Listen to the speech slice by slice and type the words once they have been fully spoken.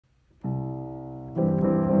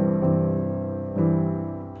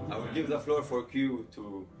give the floor for Q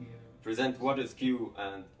to present what is Q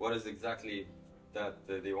and what is exactly that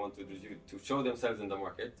they want to do to show themselves in the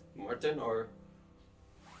market. Martin, or?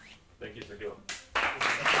 Thank you, Sergio.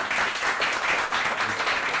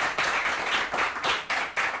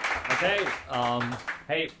 Okay.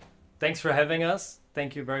 Hey, thanks for having us.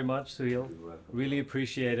 Thank you very much, Suhail. Really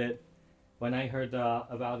appreciate it. When I heard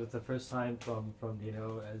about it the first time from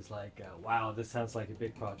Dino, I was like, wow, this sounds like a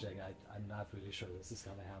big project. I'm not really sure this is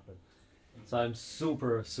going to happen. So I'm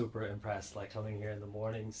super, super impressed, like coming here in the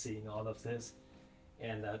morning, seeing all of this.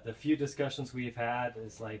 And the few discussions we've had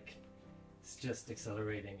is like, it's just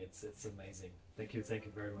accelerating. It's amazing. Thank you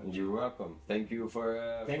very much. You're welcome. Thank you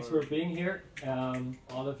for... Thanks for being here,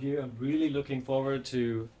 all of you. I'm really looking forward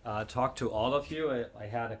to talk to all of you. I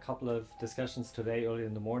had a couple of discussions today, early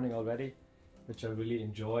in the morning already, which I really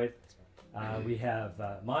enjoyed. We have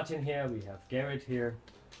Martin here, we have Garrett here,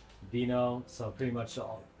 Dino, so pretty much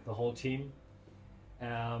the whole team.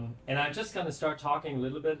 And I'm just going to start talking a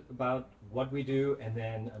little bit about what we do, and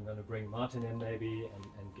then I'm going to bring Martin in maybe,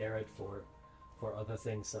 and Garrett for other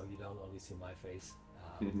things, so you don't only see my face,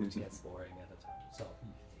 which gets boring at a time. So,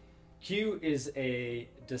 Q is a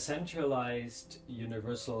decentralized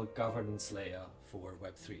universal governance layer for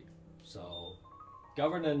Web3. So,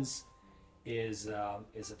 governance is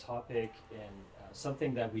a topic and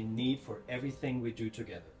something that we need for everything we do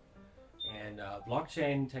together. And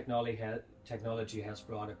blockchain technology has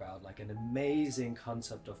brought about like an amazing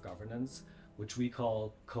concept of governance, which we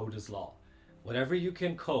call code is law. Whatever you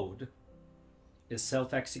can code is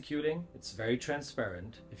self-executing. It's very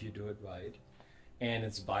transparent if you do it right, and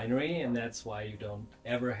it's binary, and that's why you don't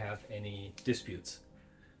ever have any disputes.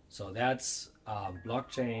 So that's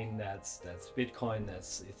blockchain, that's Bitcoin,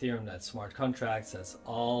 that's Ethereum, that's smart contracts, that's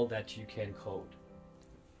all that you can code.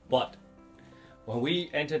 But when we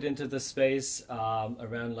entered into this space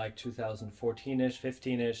around like 2014-ish,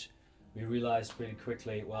 15-ish, we realized pretty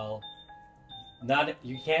quickly, well,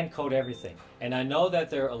 you can't code everything. And I know that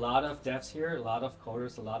there are a lot of devs here, a lot of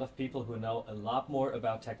coders, a lot of people who know a lot more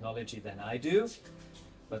about technology than I do.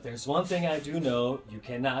 But there's one thing I do know: you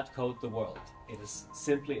cannot code the world. It is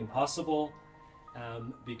simply impossible,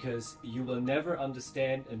 because you will never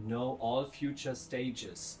understand and know all future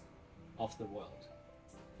stages of the world.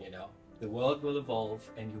 You know, the world will evolve,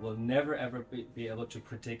 and you will never ever be able to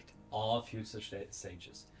predict all future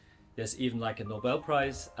stages. There's even like a Nobel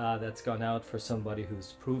Prize that's gone out for somebody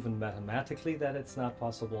who's proven mathematically that it's not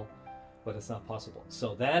possible, but it's not possible.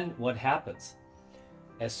 So then what happens?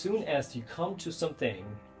 As soon as you come to something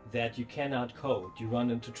that you cannot code, you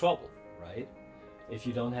run into trouble, right? If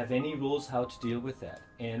you don't have any rules how to deal with that.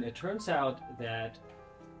 And it turns out that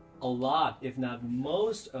a lot, if not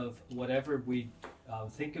most, of whatever we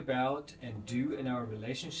think about and do in our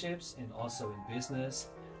relationships and also in business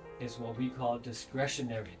is what we call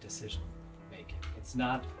discretionary decision making. It's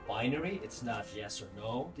not binary, it's not yes or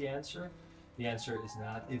no, the answer. The answer is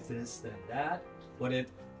not if this, then that, but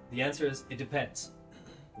the answer is it depends.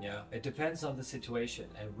 Yeah, it depends on the situation,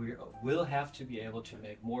 and we will have to be able to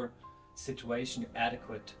make more situation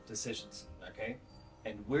adequate decisions, okay?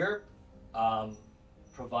 And we're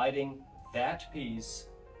providing that piece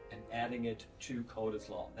and adding it to code as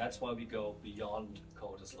law. That's why we go beyond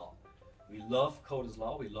code as law. We love code as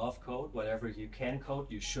law. We love code. Whatever you can code,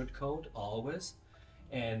 you should code always.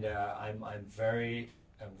 And I'm very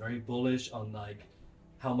bullish on like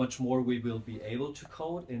how much more we will be able to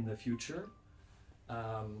code in the future.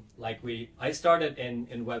 I started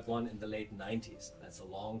in Web 1 in the late 90s. That's a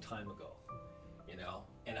long time ago, you know.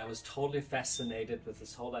 And I was totally fascinated with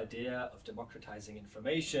this whole idea of democratizing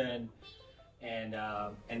information. And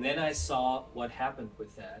then I saw what happened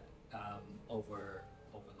with that over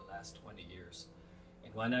the last 20 years.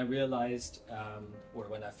 And when I realized, or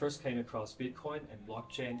when I first came across Bitcoin and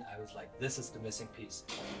blockchain, I was like, this is the missing piece.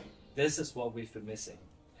 This is what we've been missing.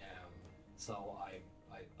 So I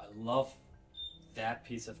love that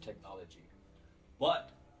piece of technology.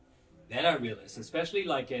 But then I realized, especially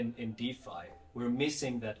like in DeFi, we're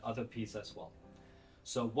missing that other piece as well.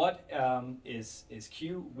 So what is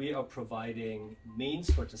Q? We are providing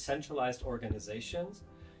means for decentralized organizations.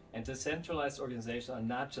 And decentralized organizations are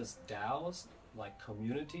not just DAOs, like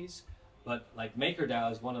communities, but like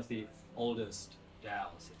MakerDAO is one of the oldest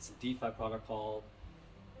DAOs. It's a DeFi protocol.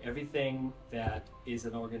 Everything that is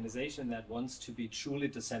an organization that wants to be truly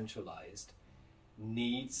decentralized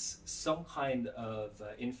needs some kind of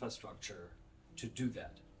infrastructure to do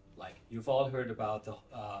that. Like you've all heard about the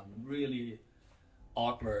really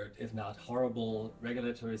awkward, if not horrible,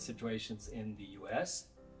 regulatory situations in the US.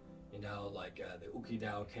 You know, like the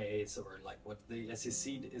UkiDAO case, or like what the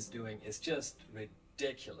SEC is doing is just ridiculous.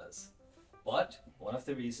 ridiculous. But one of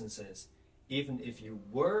the reasons is, even if you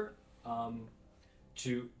were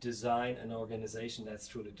to design an organization that's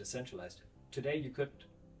truly decentralized, today you couldn't.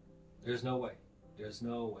 There's no way. There's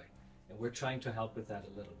no way. And we're trying to help with that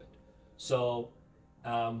a little bit. So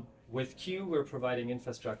with Q, we're providing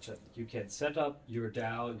infrastructure. You can set up your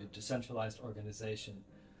DAO, your decentralized organization,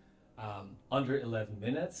 under 11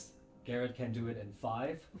 minutes. Garrett can do it in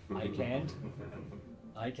 5. I can't.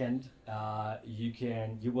 I can't.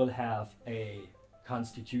 You will have a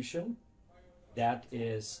constitution that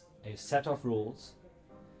is a set of rules,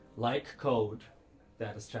 like code,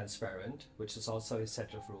 that is transparent, which is also a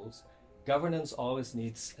set of rules. Governance always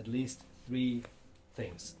needs at least 3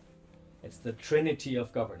 things. It's the trinity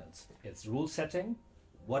of governance. It's rule setting.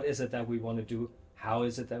 What is it that we want to do? How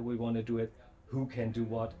is it that we want to do it? Who can do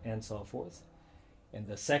what, and so forth. And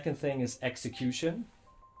the second thing is execution.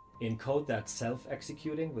 In code, that's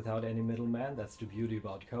self-executing without any middleman. That's the beauty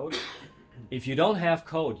about code. If you don't have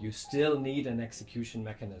code, you still need an execution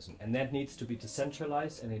mechanism. And that needs to be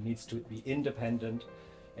decentralized, and it needs to be independent,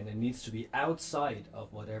 and it needs to be outside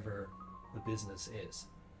of whatever the business is.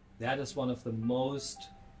 That is one of the most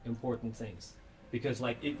important things. Because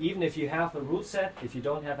like even if you have a rule set, if you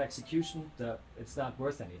don't have execution, it's not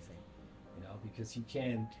worth anything. You know, because you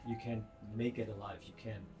can't make it alive. You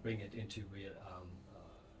can't bring it into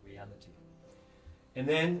reality. And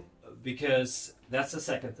then, because that's the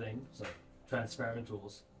second thing, so transparent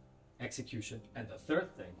rules, execution. And the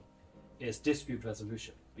third thing is dispute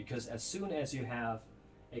resolution. Because as soon as you have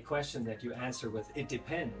a question that you answer with "it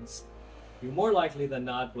depends," you more likely than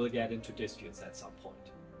not will get into disputes at some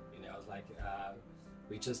point. You know, like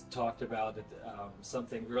we just talked about it,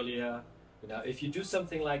 something earlier. You know, if you do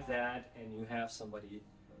something like that and you have somebody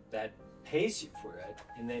that pays you for it,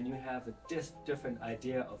 and then you have a different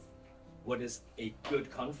idea of what is a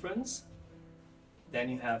good conference, then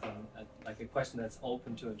you have a question that's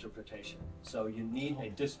open to interpretation. So you need a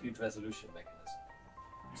dispute resolution mechanism.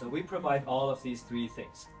 So we provide all of these 3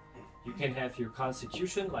 things. You can have your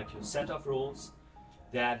constitution, like your set of rules,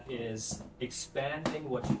 that is expanding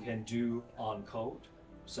what you can do on code.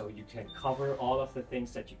 So you can cover all of the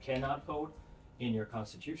things that you cannot code in your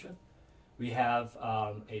constitution. We have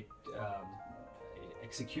a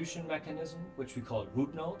execution mechanism, which we call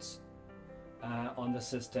root nodes on the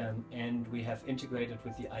system, and we have integrated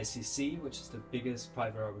with the ICC, which is the biggest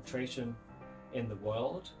private arbitration in the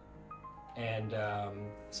world. And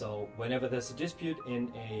so whenever there's a dispute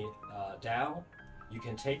in a DAO, you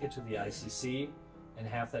can take it to the ICC and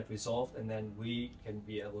have that resolved, and then we can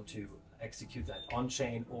be able to execute that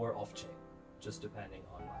on-chain or off-chain, just depending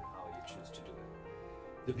on how you choose to do it.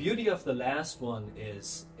 The beauty of the last one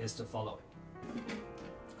is the following.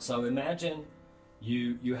 So imagine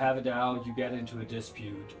you have a DAO, you get into a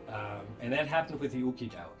dispute, and that happened with the Uki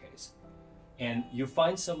DAO case. And you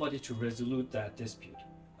find somebody to resolve that dispute.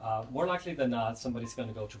 More likely than not, somebody's going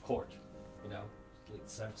to go to court. You know,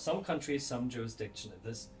 some countries, some jurisdiction.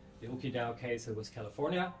 In the Uki DAO case, it was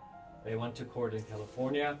California. They went to court in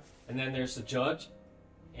California, and then there's a judge,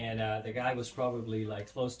 and the guy was probably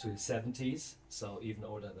like close to his 70s, so even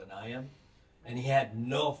older than I am, and he had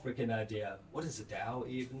no freaking idea what is a DAO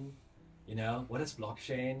even. You know, what is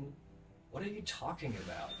blockchain? What are you talking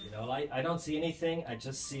about? You know, I don't see anything. I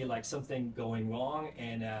just see like something going wrong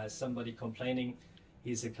and somebody complaining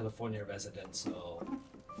he's a California resident. So,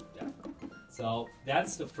 yeah. So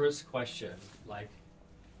that's the first question. Like,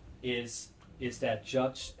 is that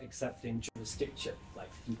judge accepting jurisdiction?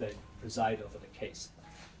 Like, do they preside over the case?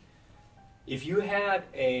 If you had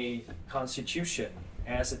a constitution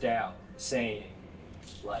as a DAO saying,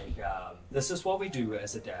 like, this is what we do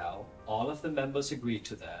as a DAO, all of the members agree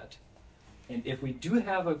to that, and if we do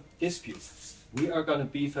have a dispute, we are going to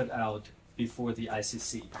beef it out before the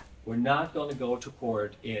ICC. We're not going to go to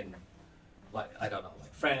court in, like, I don't know,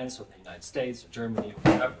 like France or the United States or Germany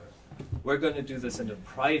or whatever. We're going to do this in a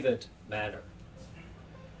private manner.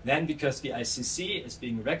 Then, because the ICC is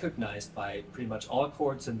being recognized by pretty much all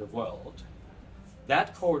courts in the world,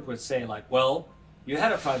 that court would say, like, well, you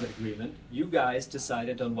had a private agreement, you guys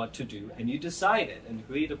decided on what to do, and you decided and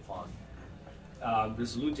agreed upon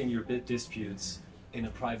resoluting your disputes in a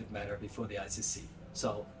private manner before the ICC.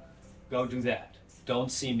 So go do that.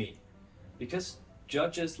 Don't see me. Because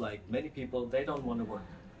judges, like many people, they don't want to work.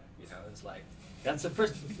 You know, it's like, that's the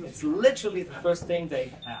first, it's literally the first thing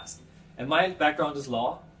they ask. And my background is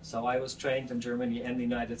law, so I was trained in Germany and the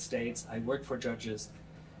United States. I worked for judges.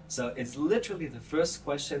 So it's literally the first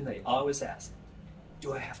question they always ask.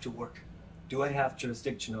 Do I have to work? Do I have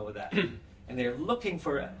jurisdiction over that? And they're looking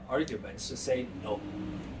for arguments to say, no,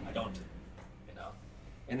 I don't. You know?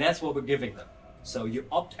 And that's what we're giving them. So you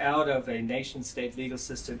opt out of a nation-state legal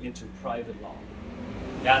system into private law.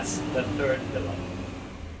 That's the third pillar.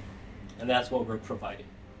 And that's what we're providing.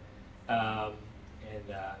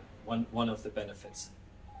 One of the benefits.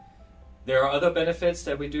 There are other benefits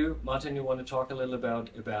that we do. Martin, you want to talk a little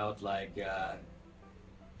about like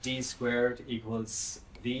d squared equals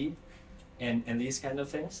v and these kind of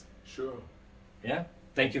things? Sure. Yeah?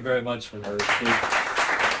 Thank you very much for that.